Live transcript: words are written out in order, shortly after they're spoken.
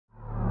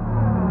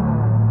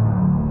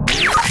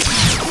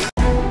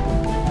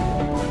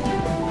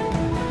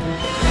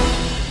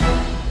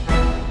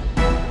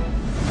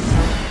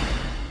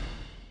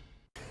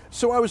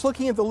So I was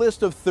looking at the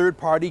list of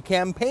third-party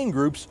campaign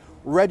groups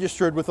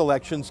registered with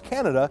Elections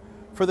Canada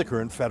for the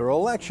current federal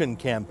election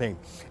campaign.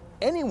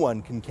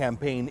 Anyone can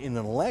campaign in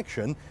an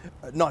election,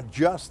 not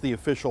just the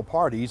official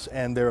parties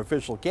and their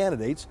official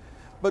candidates,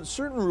 but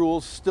certain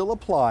rules still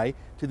apply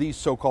to these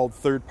so-called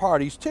third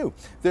parties too.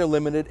 They're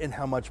limited in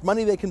how much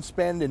money they can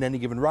spend in any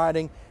given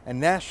riding and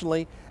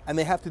nationally, and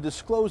they have to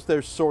disclose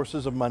their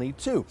sources of money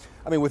too.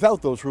 I mean,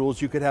 without those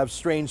rules, you could have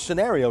strange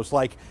scenarios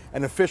like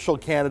an official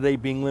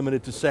candidate being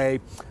limited to, say,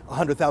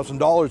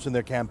 $100,000 in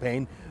their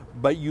campaign,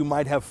 but you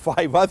might have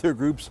 5 other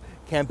groups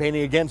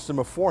campaigning against him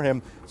or for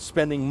him,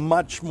 spending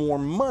much more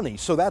money.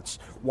 So that's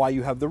why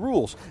you have the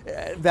rules.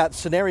 That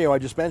scenario I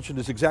just mentioned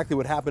is exactly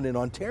what happened in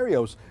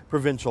Ontario's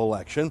provincial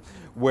election,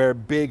 where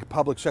big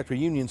public sector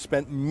unions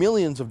spent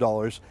millions of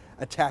dollars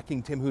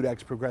attacking Tim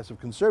Hudak's progressive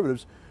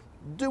Conservatives,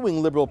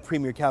 doing Liberal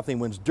Premier Kathleen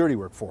Wynne's dirty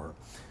work for her,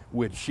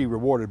 which she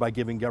rewarded by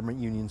giving government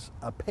unions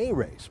a pay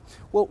raise.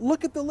 Well,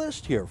 look at the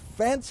list here.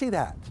 Fancy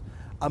that.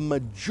 A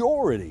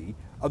majority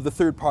of the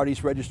third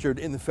parties registered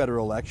in the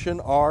federal election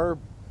are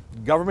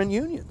government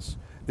unions.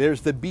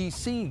 There's the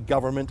BC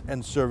Government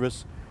and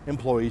Service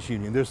Employees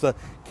Union. There's the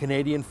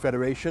Canadian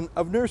Federation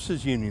of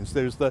Nurses Unions.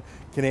 There's the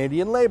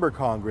Canadian Labour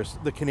Congress,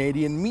 the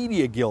Canadian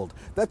Media Guild.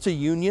 That's a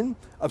union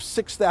of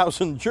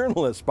 6,000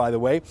 journalists, by the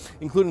way,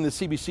 including the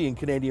CBC and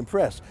Canadian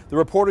Press. The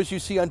reporters you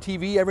see on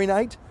TV every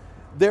night,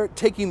 they're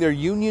taking their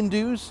union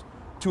dues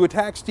to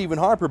attack Stephen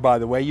Harper, by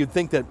the way. You'd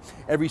think that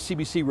every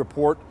CBC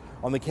report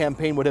on the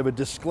campaign would have a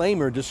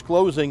disclaimer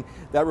disclosing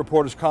that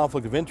reporter's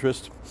conflict of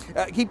interest.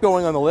 Keep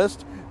going on the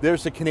list.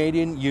 There's the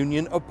Canadian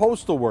Union of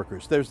Postal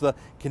Workers. There's the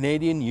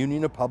Canadian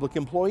Union of Public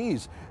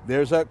Employees.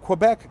 There's a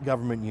Quebec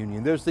Government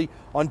Union. There's the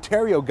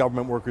Ontario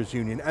Government Workers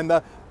Union and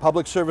the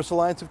Public Service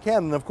Alliance of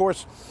Canada. And of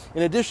course,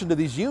 in addition to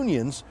these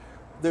unions,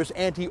 there's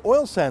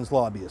anti-oil sands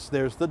lobbyists.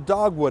 There's the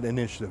Dogwood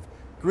Initiative,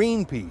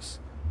 Greenpeace,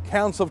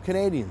 Council of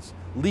Canadians,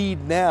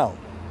 Lead Now.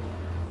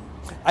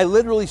 I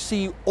literally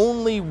see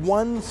only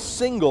one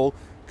single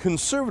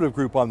conservative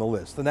group on the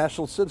list, the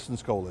National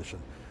Citizens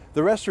Coalition.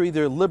 The rest are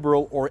either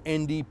Liberal or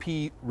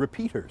NDP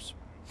repeaters.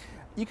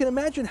 You can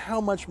imagine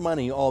how much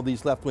money all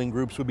these left-wing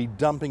groups would be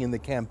dumping in the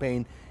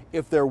campaign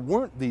if there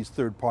weren't these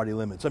third-party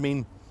limits. I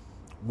mean,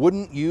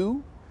 wouldn't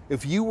you?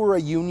 If you were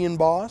a union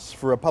boss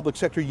for a public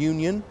sector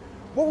union,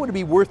 what would it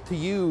be worth to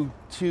you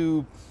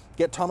to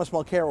get Thomas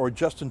Mulcair or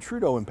Justin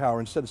Trudeau in power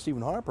instead of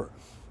Stephen Harper?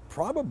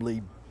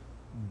 Probably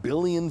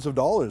billions of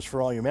dollars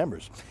for all your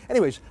members.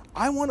 Anyways,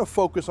 I want to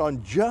focus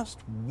on just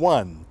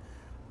one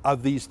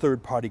of these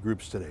third-party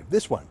groups today.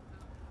 This one,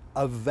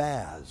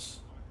 Avaaz.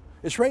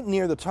 It's right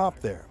near the top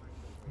there.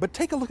 But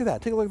take a look at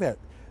that, take a look at that.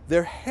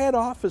 Their head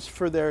office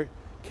for their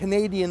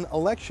Canadian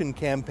election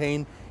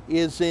campaign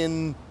is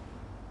in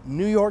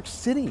New York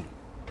City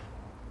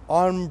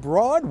on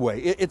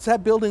Broadway. It's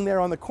that building there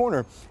on the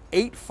corner,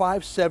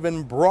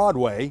 857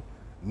 Broadway,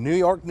 New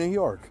York, New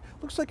York.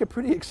 Looks like a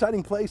pretty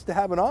exciting place to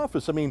have an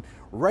office. I mean,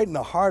 right in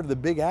the heart of the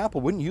Big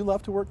Apple. Wouldn't you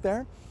love to work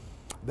there?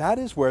 That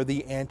is where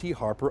the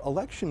anti-Harper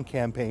election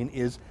campaign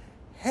is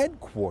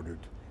headquartered,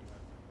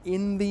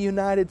 in the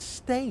United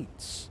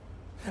States.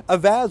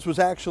 Avaaz was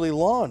actually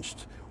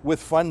launched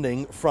with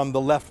funding from the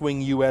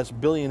left-wing US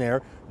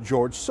billionaire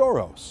George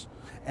Soros.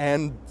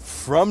 And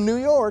from New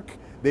York,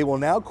 they will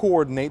now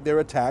coordinate their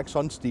attacks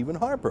on Stephen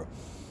Harper.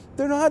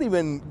 They're not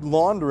even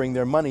laundering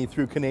their money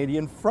through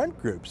Canadian front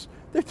groups.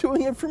 They're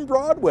doing it from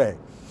Broadway.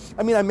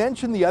 I mean, I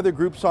mentioned the other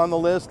groups on the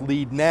list,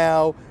 Lead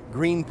Now,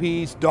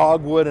 Greenpeace,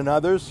 Dogwood, and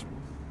others.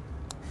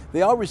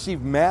 They all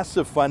receive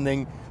massive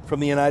funding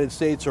from the United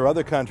States or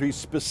other countries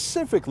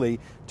specifically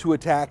to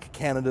attack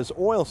Canada's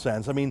oil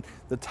sands. I mean,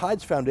 the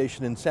Tides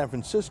Foundation in San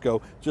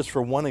Francisco, just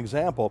for one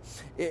example,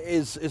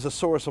 is a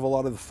source of a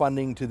lot of the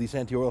funding to these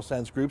anti-oil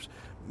sands groups,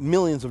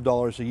 millions of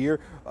dollars a year,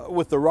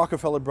 with the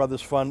Rockefeller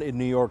Brothers Fund in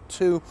New York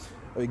too.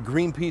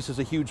 Greenpeace is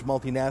a huge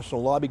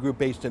multinational lobby group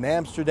based in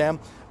Amsterdam,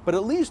 but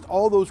at least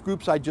all those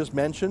groups I just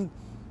mentioned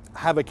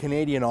have a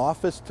Canadian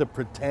office to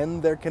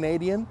pretend they're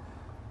Canadian.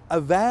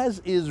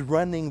 Avaaz is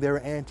running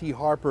their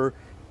anti-Harper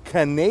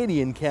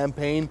Canadian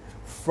campaign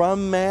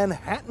from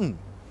Manhattan.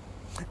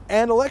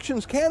 And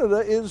Elections Canada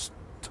is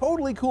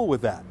totally cool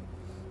with that.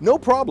 No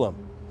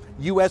problem.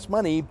 US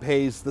money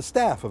pays the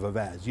staff of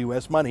Avaaz.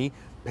 US money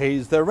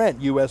pays their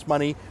rent. US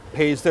money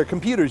pays their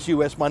computers.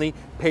 US money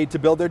paid to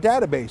build their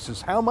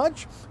databases. How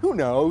much? Who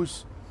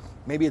knows?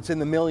 Maybe it's in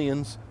the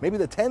millions, maybe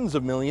the tens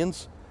of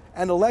millions.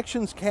 And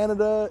Elections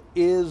Canada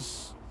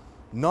is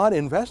not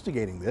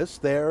investigating this.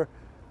 They're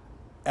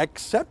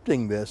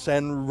accepting this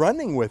and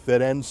running with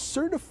it and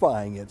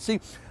certifying it. See,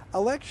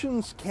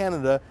 Elections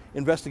Canada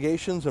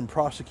investigations and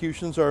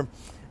prosecutions are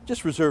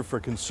just reserved for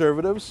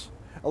conservatives.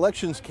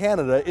 Elections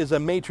Canada is a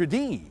maitre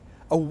d',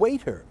 a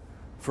waiter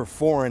for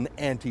foreign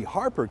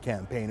anti-Harper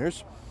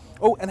campaigners.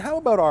 Oh, and how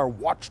about our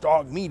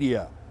watchdog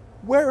media?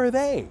 Where are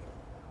they?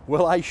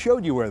 Well, I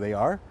showed you where they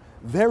are.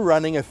 They're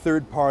running a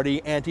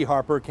third-party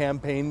anti-Harper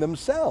campaign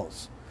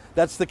themselves.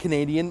 That's the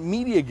Canadian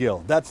Media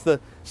Guild. That's the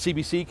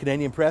CBC,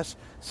 Canadian Press,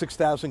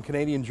 6,000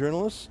 Canadian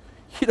journalists.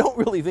 You don't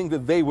really think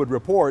that they would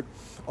report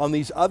on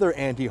these other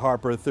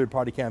anti-Harper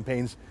third-party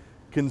campaigns,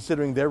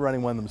 considering they're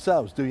running one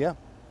themselves, do you?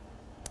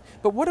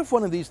 But what if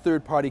one of these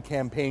third-party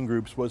campaign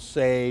groups was,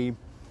 say,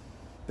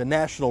 the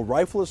National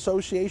Rifle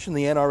Association,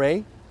 the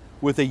NRA,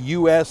 with a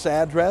U.S.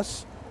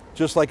 address,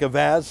 just like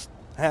Avaaz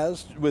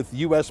has, with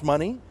U.S.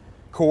 money,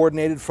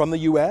 coordinated from the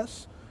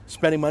U.S.,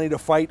 spending money to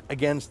fight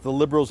against the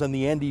Liberals and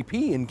the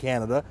NDP in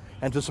Canada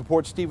and to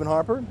support Stephen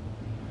Harper?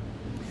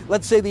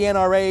 Let's say the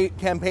NRA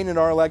campaigned in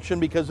our election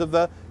because of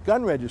the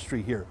gun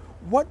registry here.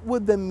 What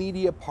would the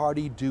media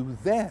party do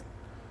then?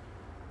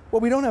 Well,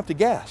 we don't have to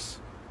guess,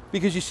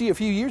 because you see, a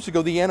few years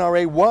ago, the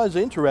NRA was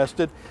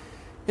interested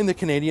in the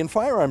Canadian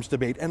firearms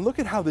debate, and look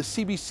at how the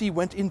CBC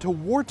went into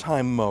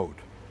wartime mode.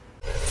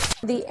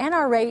 The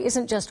NRA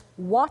isn't just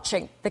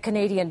watching the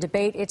Canadian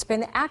debate, it's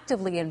been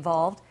actively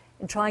involved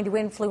in trying to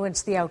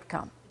influence the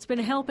outcome. It's been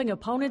helping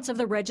opponents of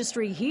the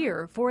registry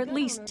here for at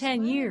least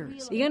 10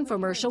 years. The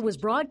infomercial was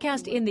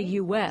broadcast in the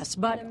U.S.,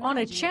 but on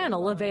a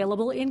channel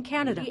available in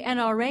Canada. The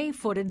NRA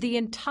footed the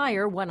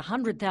entire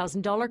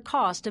 $100,000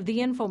 cost of the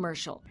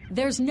infomercial.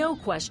 There's no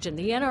question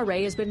the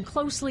NRA has been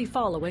closely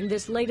following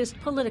this latest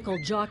political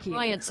jockey.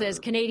 Bryant says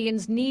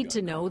Canadians need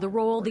to know the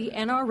role the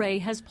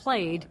NRA has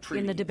played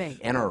in the debate.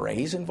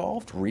 NRA's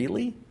involved?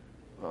 Really?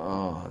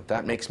 Oh,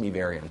 that makes me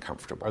very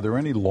uncomfortable. Are there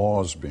any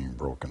laws being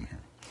broken here?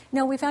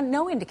 No, we found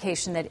no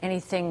indication that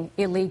anything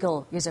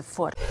illegal is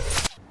afoot.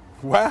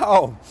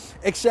 Wow.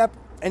 Except,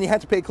 and you had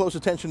to pay close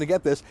attention to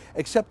get this,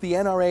 except the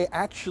NRA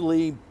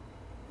actually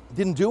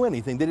didn't do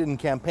anything. They didn't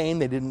campaign,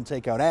 they didn't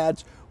take out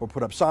ads or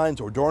put up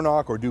signs or door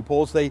knock or do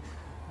polls. They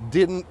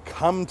didn't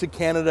come to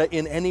Canada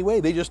in any way.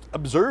 They just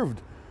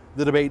observed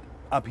the debate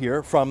up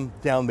here from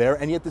down there,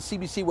 and yet the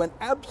CBC went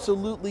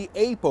absolutely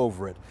ape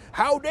over it.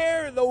 How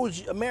dare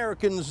those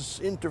Americans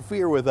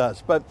interfere with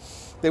us? But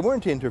they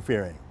weren't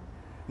interfering.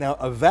 Now,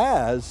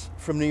 Avaaz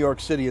from New York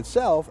City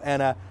itself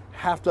and a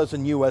half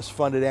dozen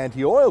U.S.-funded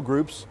anti-oil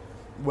groups,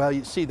 well,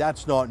 you see,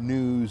 that's not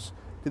news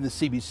to the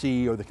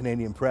CBC or the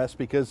Canadian press,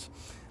 because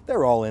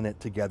they're all in it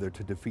together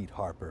to defeat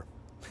Harper.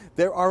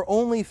 There are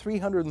only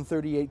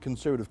 338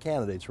 Conservative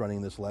candidates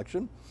running this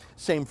election,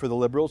 same for the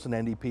Liberals and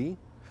NDP,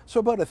 so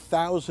about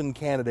 1,000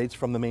 candidates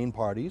from the main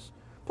parties,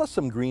 plus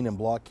some Green and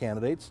Bloc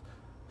candidates.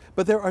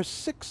 But there are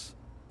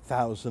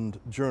 6,000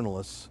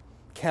 journalists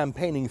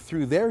campaigning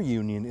through their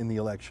union in the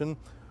election,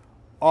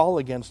 all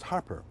against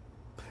Harper.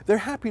 They're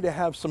happy to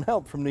have some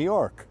help from New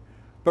York.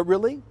 But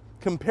really,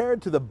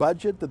 compared to the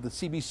budget that the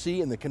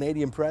CBC and the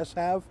Canadian press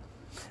have,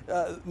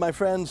 my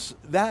friends,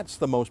 that's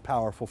the most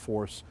powerful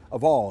force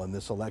of all in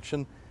this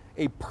election,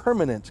 a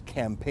permanent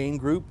campaign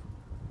group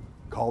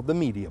called the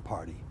Media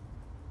Party.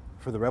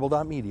 For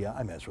TheRebel.media,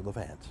 I'm Ezra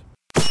Levant.